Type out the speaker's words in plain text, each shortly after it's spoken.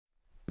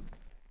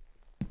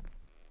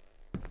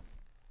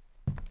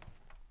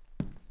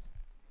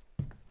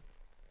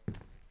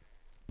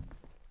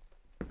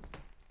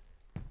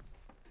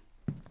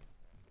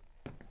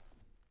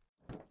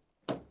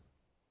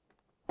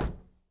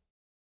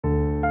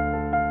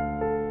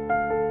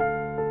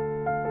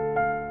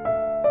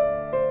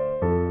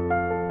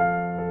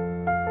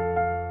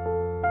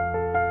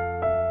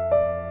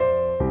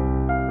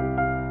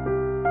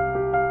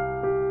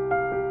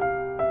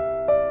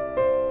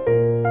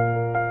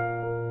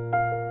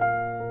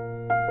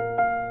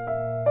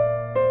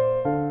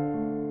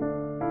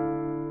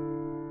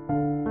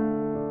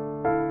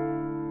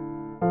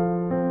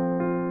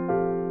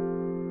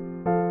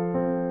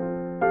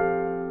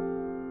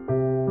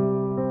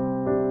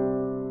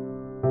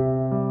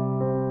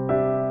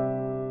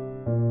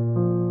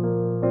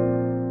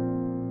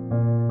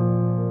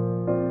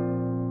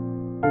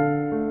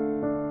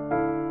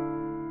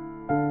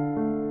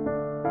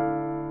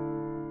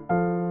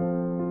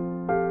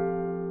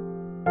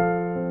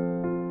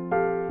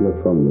Hello,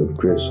 family of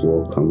grace.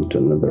 Welcome to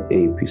another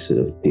episode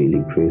of Daily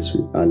Grace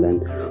with Alan,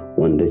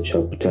 Wonder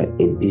Chapter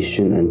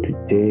Edition. And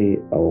today,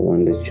 our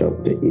Wonder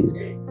Chapter is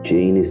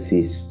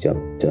Genesis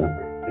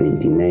chapter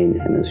 29.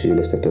 And as usual,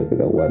 let's start off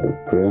with a word of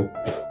prayer.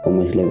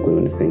 Almighty Lord God, I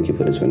want to thank you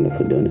for this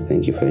wonderful day. I want to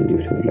thank you for the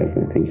gift of life. I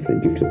want to thank you for the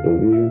gift of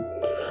provision.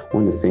 I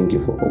want to thank you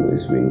for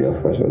always being there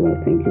for us. I want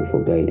to thank you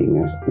for guiding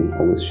us and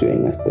always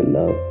showing us the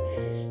love,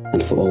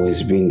 and for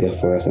always being there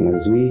for us. And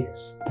as we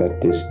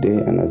start this day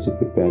and as we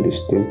prepare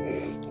this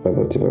day,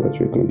 Father, whatever that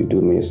we're going to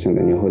do, may you send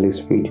in your Holy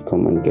Spirit to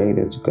come and guide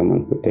us, to come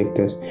and protect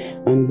us,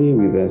 and be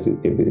with us in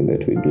everything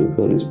that we do.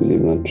 We always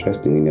believing and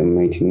trusting in your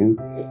mighty name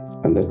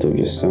and that of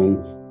your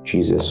Son,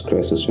 Jesus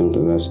Christ, who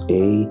strengthens us.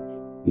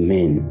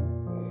 Amen.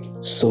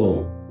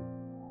 So,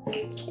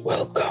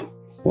 welcome.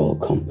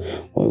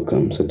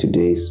 So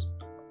today's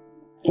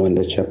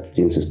Wonder Chapter,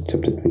 Genesis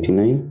chapter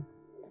 29.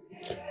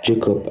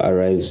 Jacob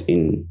arrives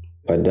in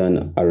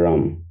Padan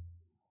Aram.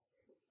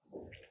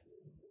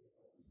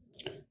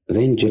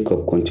 Then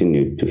Jacob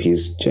continued on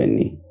his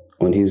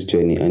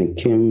journey and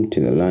came to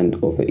the land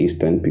of the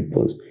eastern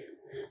peoples.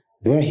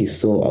 There he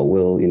saw a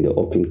well in the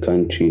open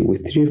country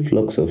with 3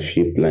 flocks of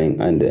sheep lying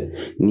under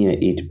near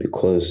it,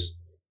 because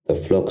the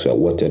flocks were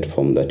watered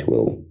from that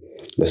well.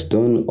 The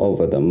stone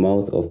over the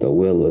mouth of the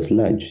well was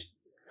large.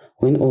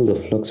 When all the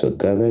flocks were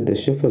gathered, the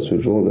shepherds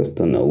would roll the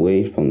stone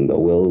away from the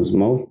well's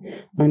mouth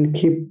and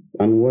keep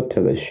and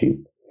water the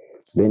sheep.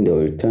 Then they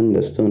would return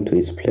the stone to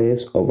its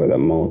place over the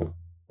mouth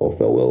of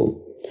the well.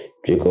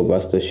 Jacob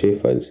asked the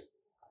shepherds,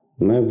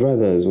 "My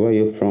brothers, where are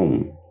you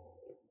from?"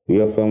 "We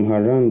are from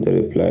Haran," they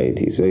replied.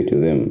 He said to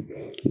them,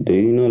 "Do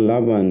you know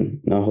Laban,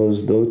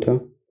 Nahor's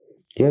daughter?"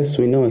 "Yes,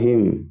 we know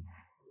him."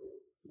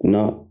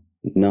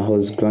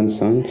 "Nahor's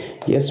grandson?"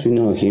 "Yes, we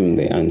know him,"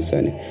 they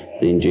answered.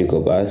 Then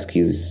Jacob asked,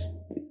 Is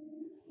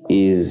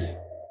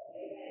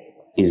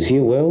he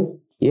well?"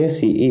 "Yes,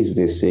 he is,"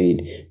 they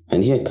said.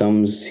 "And here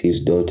comes his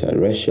daughter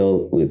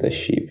Rachel with the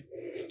sheep."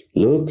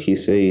 "Look," he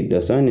said,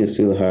 "the sun is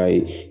still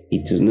high.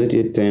 It is not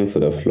yet time for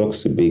the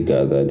flocks to be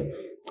gathered.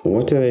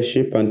 Water the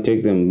sheep and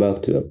take them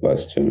back to the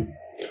pasture."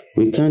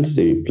 "We can't,"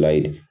 they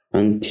replied,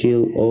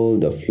 "until all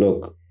the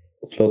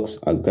flocks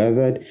are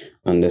gathered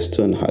and the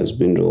stone has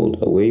been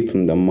rolled away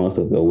from the mouth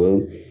of the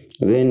well.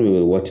 Then we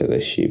will water the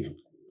sheep."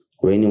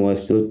 When he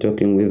was still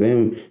talking with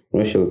them,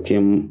 Rachel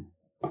came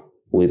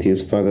with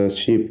his father's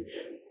sheep,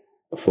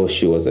 for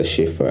she was a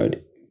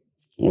shepherd.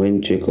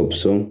 When Jacob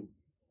saw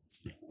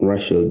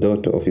Rachel,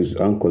 daughter of his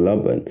uncle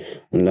Laban,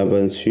 and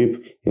Laban's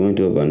sheep, he went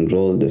over and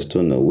rolled the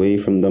stone away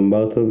from the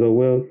mouth of the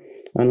well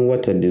and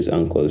watered his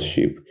uncle's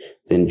sheep.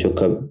 Then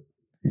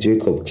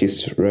Jacob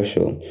kissed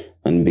Rachel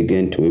and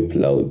began to weep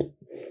loud.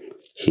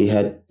 He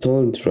had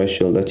told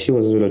Rachel that he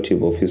was a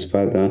relative of his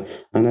father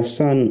and a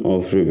son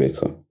of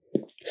Rebekah.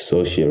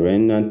 So she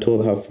ran and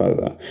told her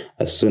father.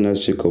 As soon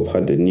as Laban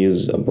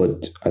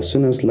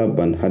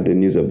had the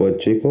news about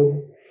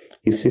Jacob,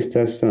 his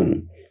sister's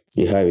son,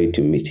 he hurried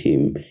to meet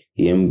him.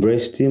 He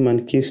embraced him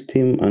and kissed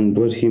him and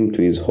brought him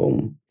to his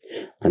home.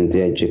 And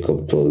there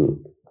Jacob told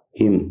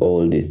him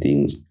all the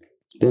things.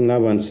 Then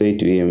Laban said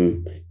to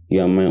him,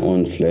 "You are my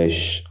own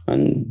flesh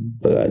and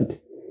blood."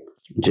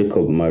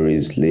 Jacob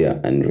marries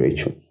Leah and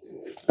Rachel.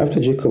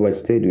 After Jacob had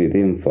stayed with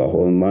him for a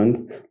whole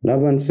month,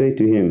 Laban said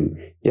to him,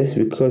 "Just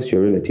because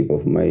you're a relative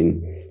of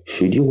mine,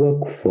 should you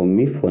work for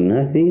me for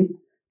nothing?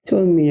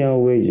 Tell me your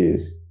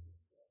wages.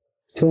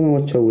 Tell me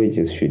what your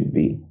wages should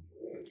be."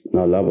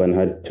 Now Laban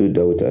had 2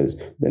 daughters.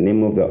 The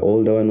name of the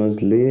older one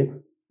was Leah,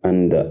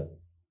 and the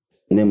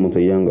name of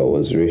the younger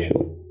was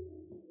Rachel.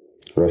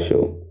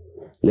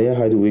 Leah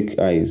had weak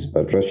eyes,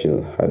 but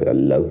Rachel had a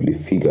lovely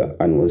figure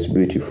and was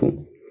beautiful.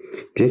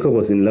 Jacob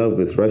was in love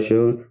with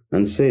Rachel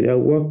and said, "I'll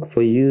work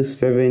for you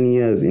 7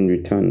 years in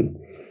return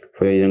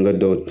for your younger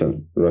daughter,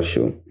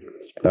 Rachel."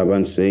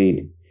 Laban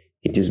said,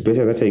 "It is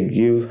better that I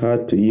give her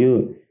to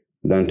you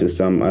than to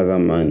some other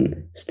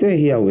man. Stay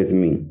here with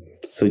me."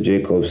 So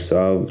Jacob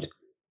served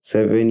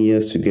 7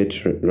 years to get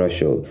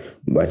Rachel,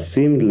 but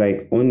seemed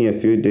like only a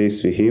few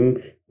days to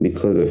him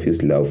because of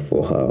his love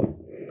for her.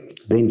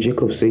 Then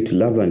Jacob said to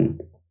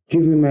Laban,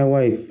 "Give me my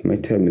wife, my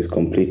time is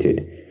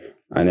completed,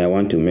 and I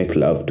want to make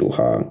love to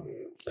her."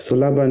 So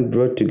Laban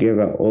brought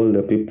together all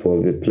the people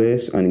of the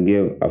place and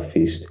gave a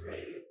feast.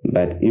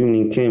 That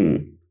evening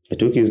came, he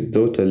took his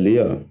daughter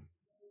Leah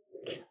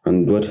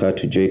and brought her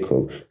to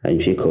Jacob, and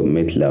Jacob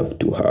made love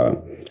to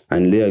her.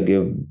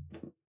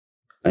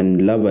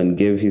 And Laban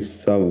gave his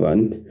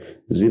servant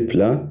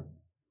Zilpah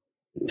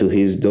to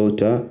his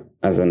daughter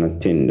as an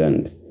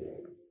attendant.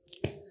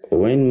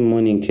 When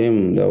morning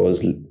came, there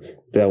was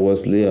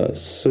Leah.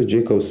 So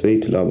Jacob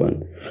said to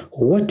Laban,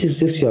 "What is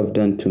this you have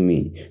done to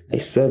me? I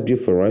served you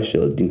for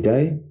Rachel, didn't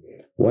I?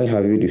 Why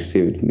have you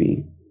deceived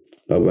me?"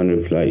 Laban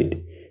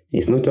replied,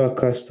 "It's not our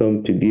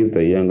custom to give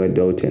the younger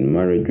daughter in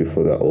marriage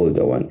before the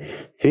older one.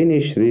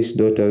 Finish this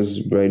daughter's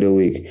bridal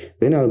week,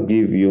 then I'll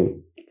give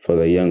you for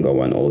the younger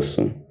one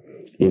also,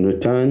 in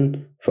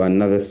return for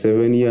another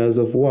 7 years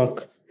of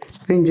work."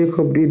 Then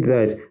Jacob did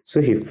that,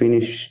 so he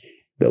finished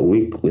the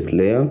week with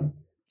Leah,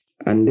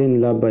 and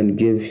then Laban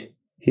gave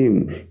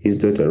him his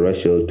daughter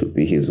Rachel to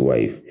be his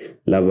wife.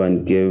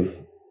 Laban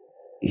gave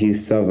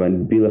his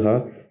servant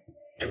Bilhah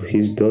to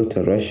his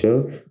daughter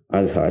Rachel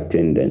as her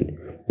attendant.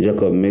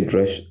 Jacob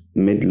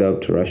made love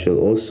to Rachel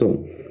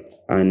also,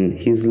 and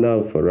his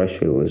love for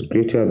Rachel was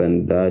greater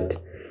than that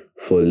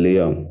for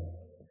Leah.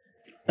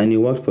 And he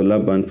worked for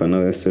Laban for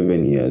another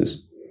 7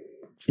 years,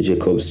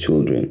 Jacob's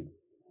children.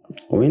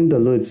 When the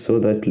Lord saw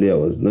that Leah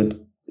was not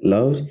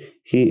loved,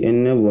 he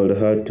enabled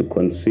her to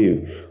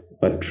conceive,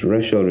 but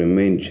Rachel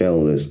remained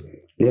childless.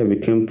 Leah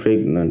became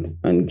pregnant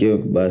and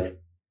gave birth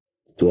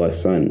to a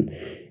son.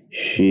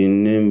 She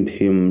named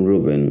him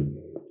Reuben,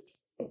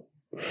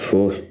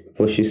 for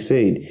she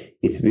said,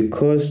 "It's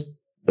because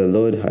the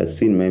Lord has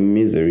seen my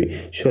misery.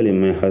 Surely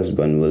my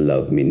husband will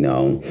love me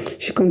now."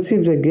 She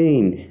conceived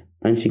again,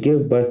 and she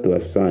gave birth to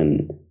a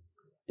son.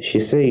 She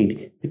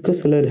said,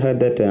 "Because the Lord heard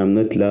that I am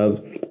not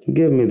loved, he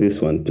gave me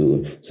this one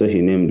too." So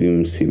he named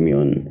him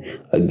Simeon.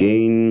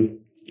 Again,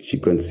 she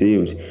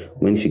conceived.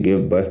 When she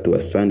gave birth to a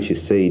son, she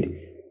said,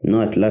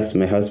 "Now at last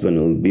my husband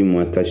will be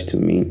more attached to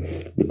me,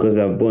 because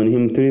I've borne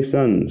him 3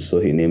 sons." So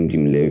he named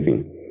him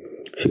Levi.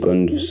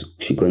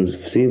 She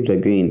conceived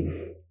again,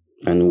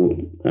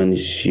 and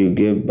she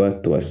gave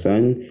birth to a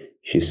son.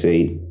 She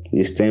said,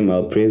 "This time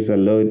I'll praise the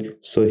Lord."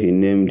 So he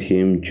named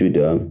him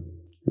Judah.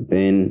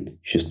 Then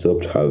she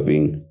stopped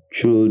having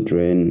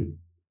children.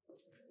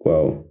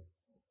 Wow.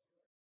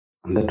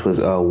 And that was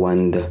our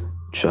wonder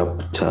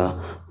chapter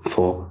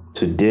for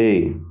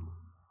today.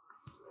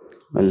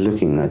 We're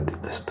looking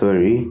at the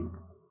story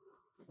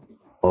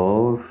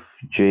of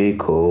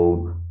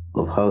Jacob,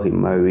 of how he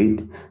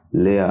married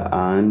Leah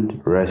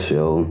and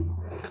Rachel.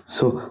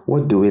 So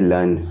what do we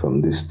learn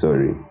from this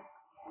story?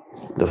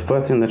 The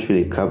first thing that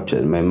really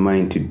captured my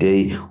mind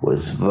today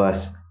was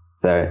verse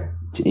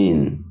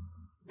 13.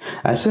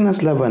 As soon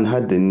as Laban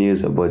heard the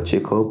news about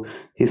Jacob,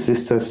 his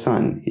sister's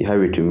son, he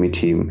hurried to meet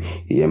him.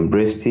 He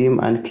embraced him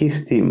and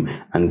kissed him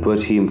and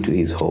brought him to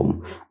his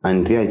home.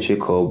 And there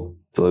Jacob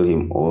told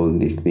him all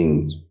the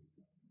things.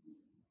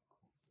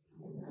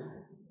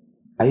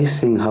 Are you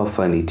seeing how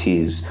funny it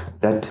is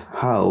that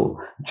how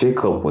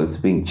Jacob was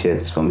being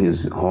chased from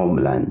his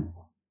homeland?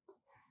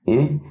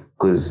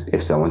 Because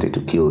Esau wanted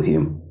to kill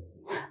him.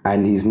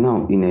 And he's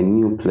now in a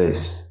new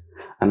place.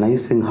 And are you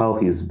seeing how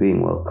he's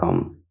being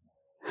welcomed?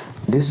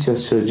 This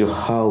just shows you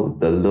how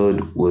the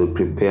Lord will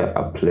prepare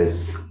a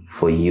place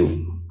for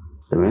you.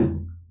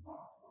 Amen.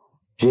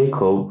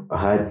 Jacob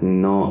had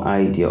no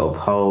idea of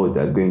how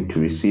they're going to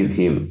receive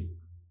him.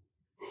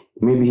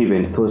 Maybe he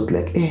even thought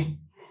like,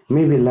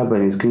 maybe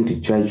Laban is going to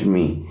judge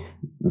me.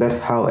 That's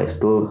how I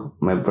stole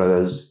my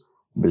brother's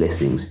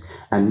blessings.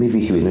 And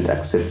maybe he will not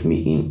accept me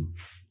in.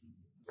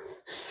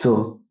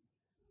 So,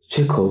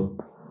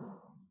 Jacob,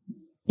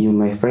 you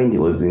might find he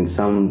was in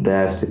some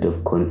dire state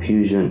of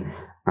confusion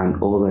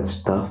and all that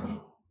stuff.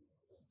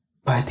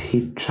 But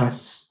he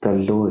trusts the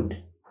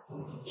Lord.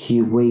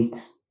 He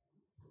waits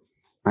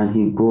and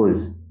he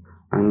goes.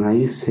 And are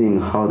you seeing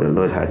how the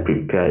Lord had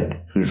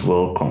prepared his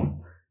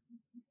welcome?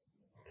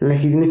 Like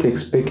he didn't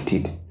expect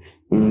it.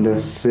 In the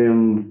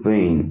same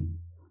vein,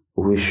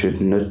 we should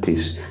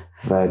notice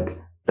that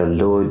the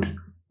Lord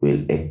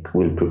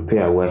will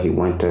prepare where he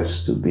wants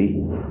us to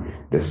be,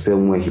 the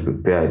same way he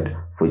prepared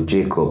for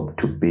Jacob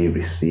to be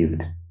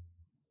received.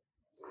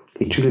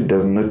 It really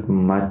does not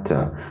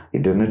matter.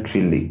 It does not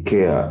really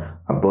care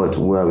about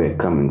where we're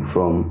coming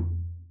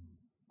from.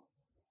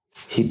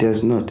 He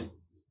does not.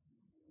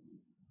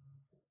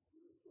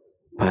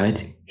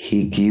 But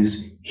he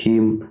gives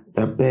him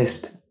the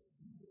best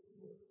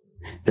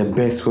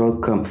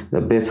welcome,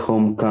 the best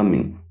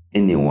homecoming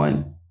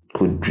anyone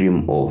could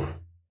dream of.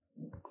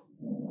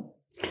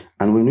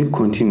 And when we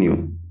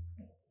continue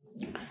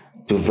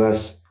to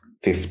verse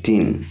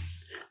 15,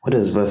 what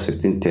does verse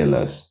 15 tell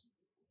us?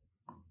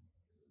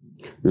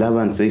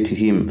 Laban said to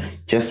him,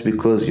 "Just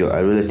because you're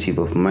a relative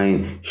of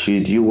mine,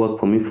 should you work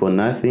for me for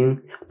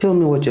nothing? Tell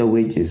me what your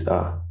wages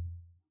are."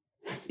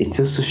 It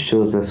also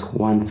shows us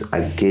once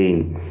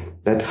again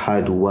that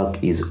hard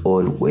work is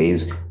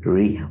always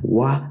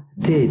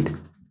rewarded.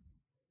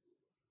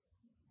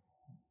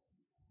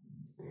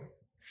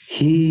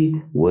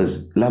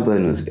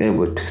 Laban was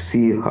able to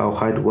see how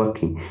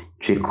hardworking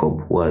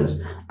Jacob was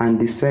and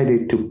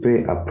decided to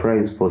pay a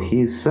price for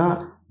his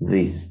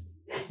service.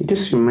 It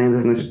just reminds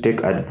us not to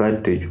take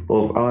advantage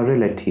of our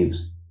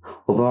relatives,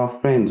 of our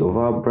friends, of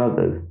our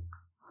brothers.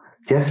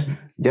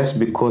 Just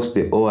because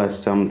they owe us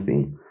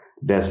something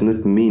does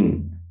not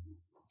mean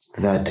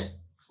that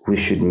we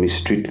should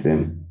mistreat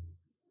them.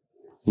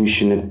 We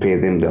should not pay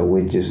them their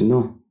wages.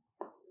 No.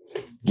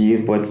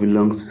 Give what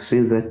belongs to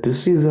Caesar to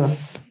Caesar.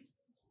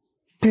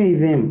 Pay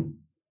them.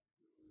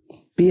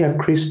 Be a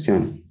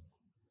Christian.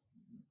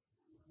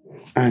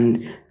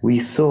 And we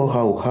saw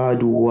how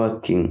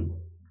hardworking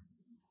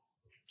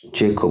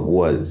Jacob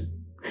was.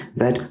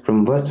 That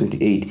from verse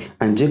 28,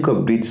 and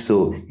Jacob did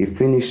so. He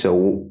finished a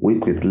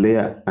week with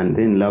Leah, and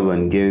then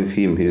Laban gave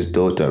him his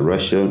daughter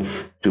Rachel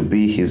to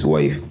be his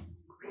wife.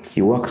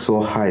 He worked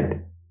so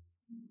hard.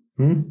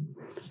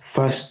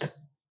 First,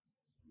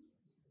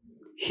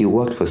 He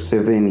worked for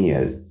 7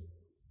 years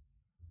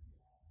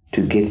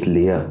to get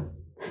Leah,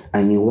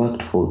 and he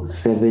worked for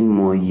 7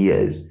 more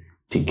years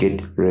to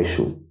get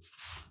Rachel.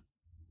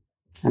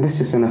 And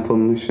this is an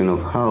affirmation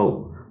of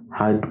how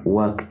hard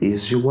work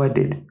is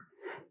rewarded.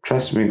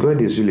 Trust me,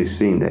 God is really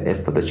seeing the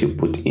effort that you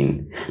put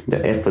in,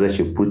 the effort that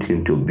you put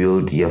in to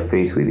build your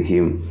faith with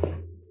Him.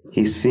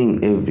 He's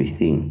seeing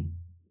everything.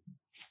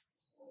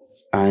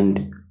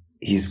 And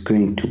He's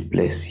going to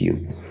bless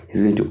you. He's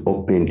going to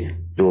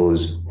open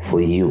doors for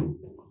you.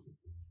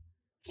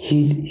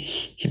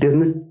 He does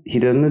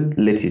not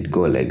let it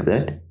go like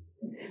that.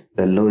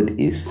 The Lord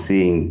is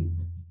seeing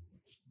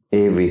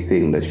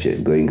everything that you're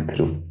going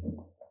through.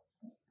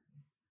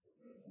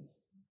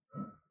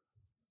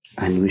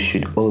 And we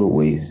should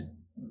always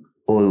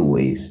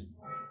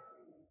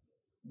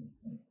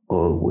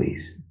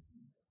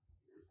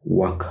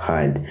work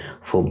hard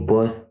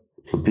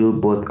to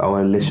build both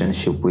our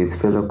relationship with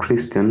fellow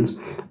Christians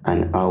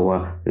and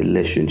our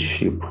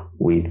relationship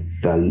with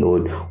the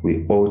Lord.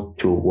 We ought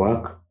to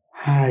work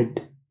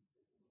hard.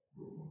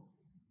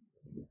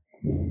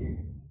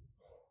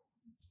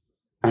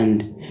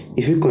 And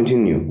if you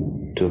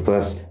continue to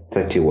verse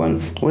 31,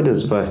 what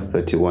does verse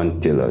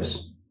 31 tell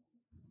us?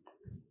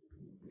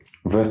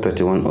 Verse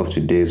 31 of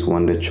today's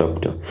wonder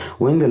chapter.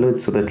 When the Lord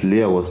saw that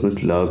Leah was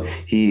not loved,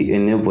 He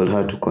enabled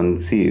her to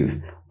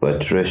conceive,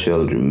 but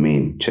Rachel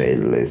remained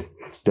childless.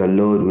 The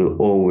Lord will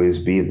always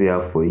be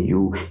there for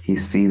you. He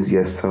sees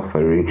your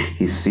suffering.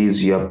 He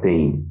sees your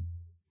pain.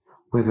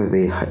 Whether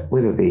they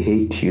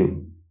hate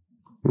you,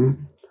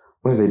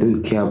 whether they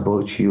don't care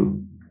about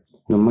you,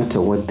 no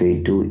matter what they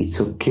do, it's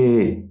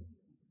okay.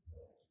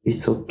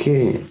 It's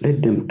okay.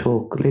 Let them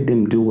talk. Let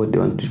them do what they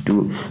want to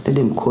do. Let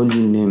them call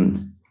you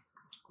names.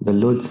 The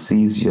Lord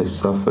sees your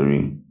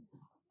suffering,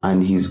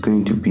 and He's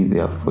going to be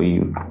there for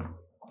you.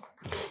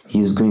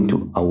 He's going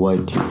to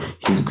award you.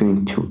 He's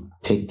going to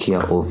take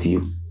care of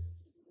you.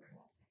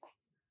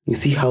 You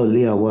see how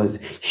Leah was?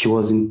 She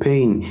was in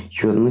pain.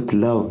 She was not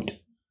loved.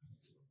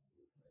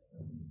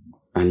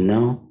 And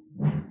now,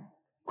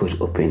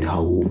 God opened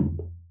her womb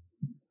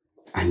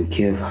and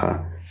gave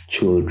her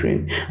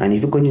children. And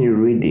if you continue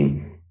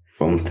reading,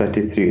 from verse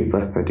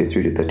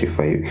 33 to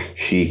 35,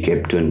 she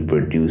kept on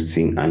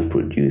producing and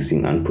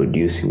producing and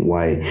producing.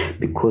 Why?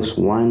 Because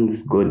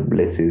once God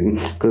decides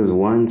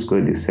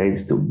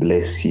to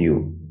bless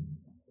you,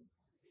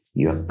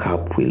 your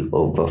cup will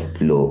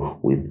overflow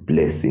with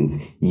blessings.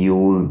 You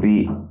will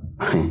be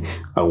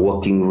a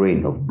walking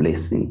rain of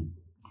blessings.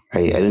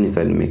 I don't know if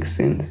that makes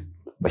sense,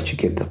 but you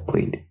get the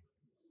point.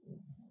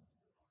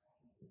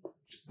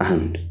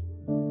 And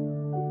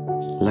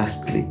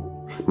lastly,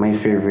 my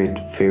favorite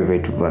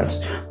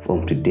verse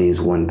from today's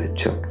wonder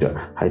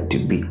chapter had to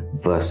be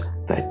verse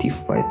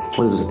 35.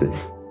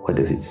 What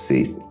does it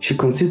say? She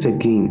conceived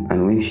again,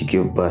 and when she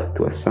gave birth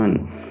to a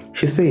son,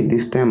 she said,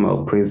 "This time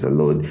I'll praise the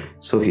Lord."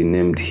 So he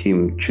named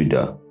him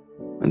Judah.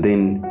 And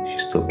then she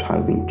stopped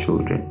having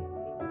children.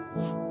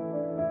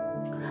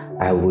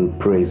 I will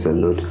praise the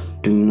Lord.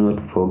 Do not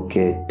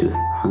forget to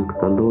thank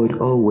the Lord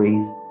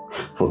always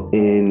for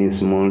any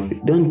small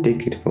thing. Don't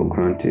take it for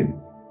granted.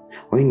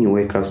 When you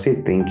wake up, say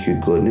thank you,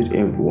 God. Not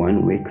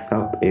everyone wakes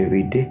up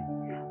every day,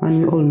 and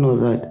we all know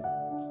that.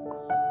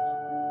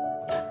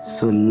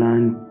 So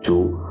learn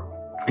to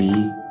be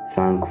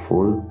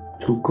thankful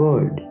to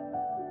God.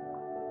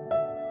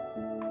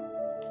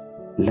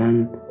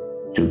 Learn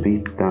to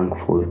be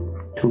thankful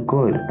to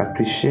God.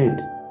 Appreciate.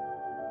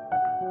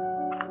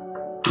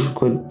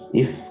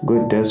 If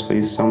God does for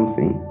you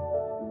something,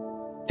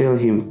 tell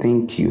Him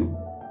thank you,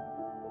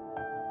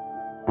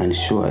 and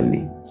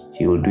surely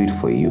He will do it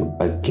for you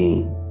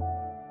again.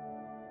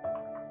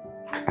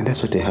 And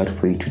that's what I had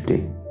for you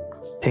today.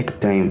 Take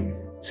time,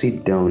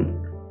 sit down,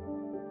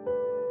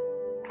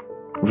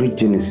 read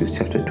Genesis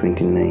chapter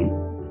 29.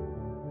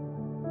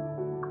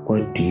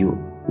 What do you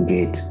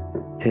get?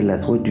 Tell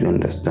us, what do you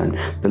understand?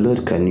 The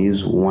Lord can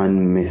use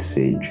one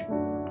message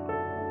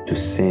to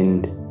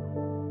send.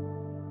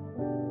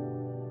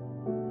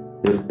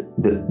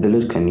 The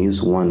Lord can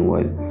use one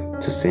word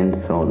to send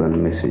 1,000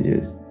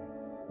 messages.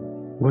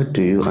 What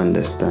do you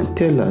understand?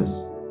 Tell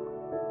us.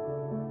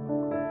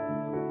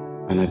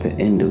 And at the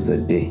end of the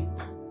day,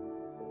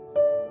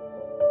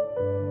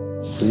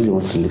 we really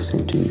want to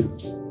listen to you.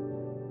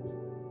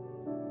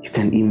 You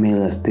can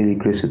email us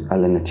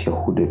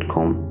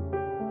dailyggracewithallen@yahoo.com,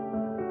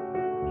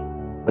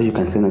 or you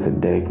can send us a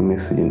direct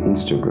message on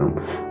Instagram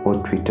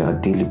or Twitter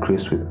at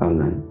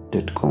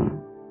dailyggracewithallen.com.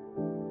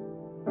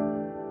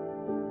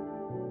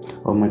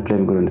 Almighty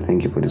God, I want to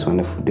thank you for this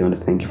wonderful day. I want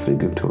to thank you for the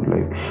gift of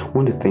life. I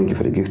want to thank you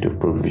for the gift of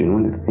provision. I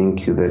want to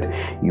thank you that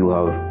you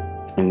have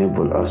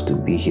enabled us to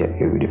be here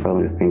every day. I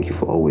want to thank you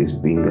for always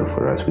being there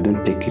for us. We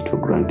don't take it for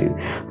granted.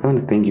 I want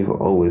to thank you for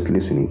always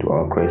listening to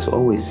our cries, for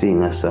always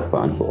seeing us suffer,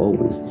 and for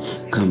always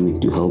coming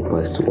to help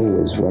us, to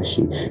always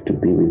rushing to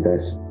be with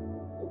us.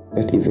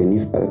 That even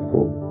if other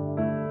people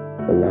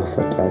laugh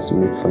at us,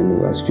 make fun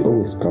of us, you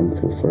always come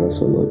through for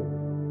us, O Lord.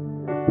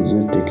 We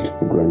don't take it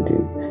for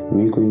granted.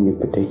 May God be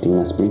protecting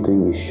us. May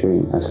God be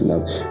showing us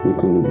love. May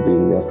God be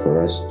being there for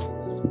us.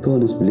 We pray all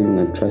this believing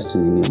and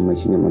trusting in your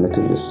mighty name and that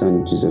of your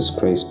Son, Jesus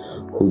Christ,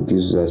 who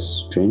gives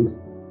us strength.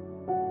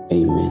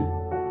 Amen.